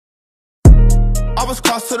I was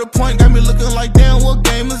crossed to the point, got me looking like damn, what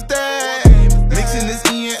game is that? Mixing this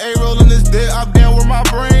E and A, rolling this dead up down where my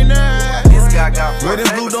brain at. Red and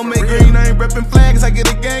blue don't make green, I ain't reppin' flags, I get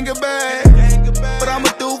a gang of bags. But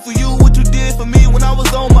I'ma do for you what you did for me when I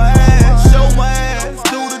was on my ass. Show my ass,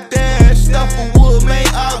 do the dash, stuff for wood, man,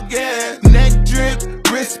 out gas. Neck drip,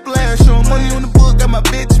 wrist splash, showing money on the book, got my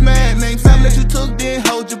bitch mad. Name something that you took, then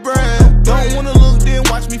hold your breath. Don't wanna look, then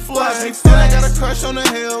watch me fly. Still I got a crush on the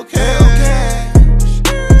Hellcat.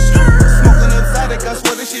 Smoking exotic, I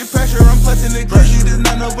swear this shit pressure. I'm clutching the glizzy, this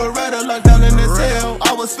not no Beretta, locked down in this hell.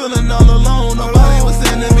 I was feeling all alone, nobody was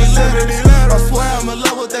sending me letters. I swear I'm in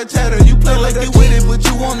love with that cheddar. You play like you with it, but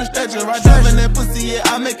you on the stretcher. I dive in that pussy, yeah,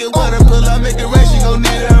 I make it wetter. Pull I make it red, she gon'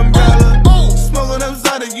 need an umbrella. Smoking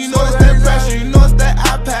exotic, you know it's that pressure, you know it's that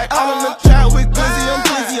iPad. All in the trap with glizzy, I'm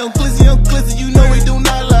glizzy, I'm glizzy, I'm glizzy. You know we do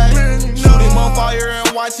not like shoot him on fire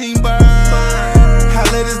and watch him burn. How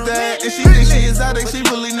lit is that? And she thinks she exotic, she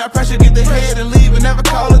really not pressure. Get the head and leave and never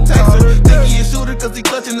call or text her. Think he a shooter cause he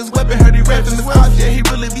clutching his weapon. Heard he rapping the cops, yeah, he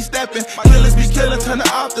really be stepping. Killers be killing, turn the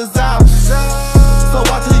opters out. So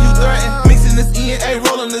why till you threaten? Mixing this E and A,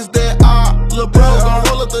 rolling this dead. Lil' bro, gon'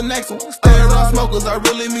 roll up the next one. Stay around smokers, I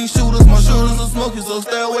really mean shooters. My shooters are smoking, so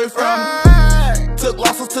stay away from me. Took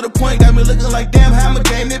losses to the point, got me looking like damn, how I'ma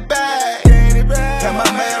gain it back. Got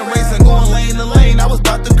my man racing, going lane to lane, I was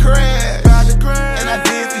about to crash. And I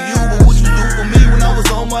did for you, but what you do for me when I was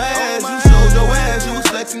on my ass? You showed your ass, you was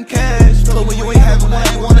flexing cash. Told me you ain't having what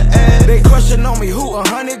I ain't wanna add. They crushing on me, who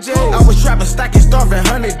 100 J's? I was trapping, stacking, starving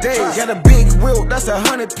 100 days. Got a big wheel, that's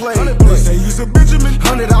 100 plays. They say you's a Benjamin.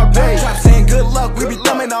 100 all day. Trap saying good luck, we be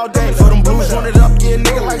thumbing all day. For them blues, run it up, yeah,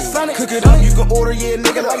 nigga like Sonic. Cook it up, you can order, yeah,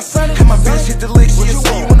 nigga like Sonic. Have my bitch hit the lick, she a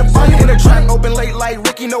say you wanna buy it. In the track, open late like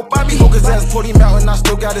Ricky, no Bobby. Smoke his ass, put him out, and I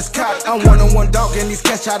still got his cock. I'm one-on-one dog, and these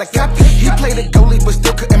cats try to cop. He played the goalie, but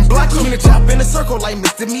still couldn't block. Clean the chop in a circle like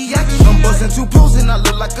Mr. Miyagi. I'm buzzing 2 pills, and I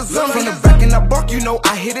look like a zombie. From the back, and I bark, you know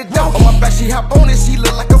I hit it down. On my back, she hop on it, she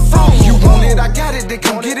look like a phone. You want it, I got it, they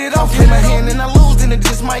come get it off. Play my hand, and I lose, and it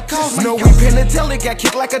just might cost me. No, we pin the tail, it got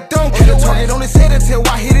kicked like a dome. Put a target on his head until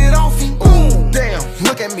I hit it off him. Ooh, damn,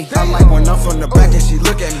 look at me. I like when I'm from the back and she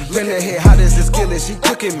look at me. Bend her head, how does this kill it? She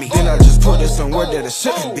cooking me. Then I just put it somewhere that it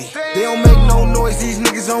shouldn't be. They don't make no noise, these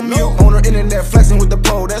niggas on mute. On her internet flexing with the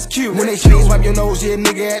pole, that's cute. When they sneeze, wipe your nose, yeah,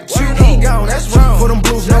 nigga at you. He gone, that's wrong. For them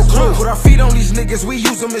blues, no clue. Put our feet on these niggas, we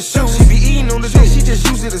use them as shoes. She be eating on the day, she just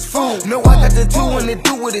use it as food. No, I got the do and it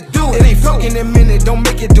do what it do. It ain't fucking a minute, don't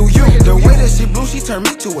make it do you. The way that she blew, she turned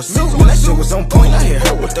me to a suit. When that shit was on point, I hit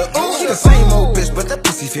her with the ooh. She the same old bitch, but that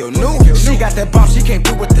pussy feel new. She got that bomb, she can't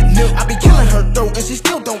do with the new. I be killing her throat and she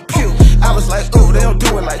still don't puke. I was like, ooh, they don't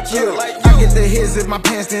do it like you. I get the hits if my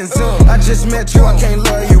pants didn't zoom. I just met you, I can't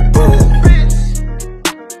love you, boo.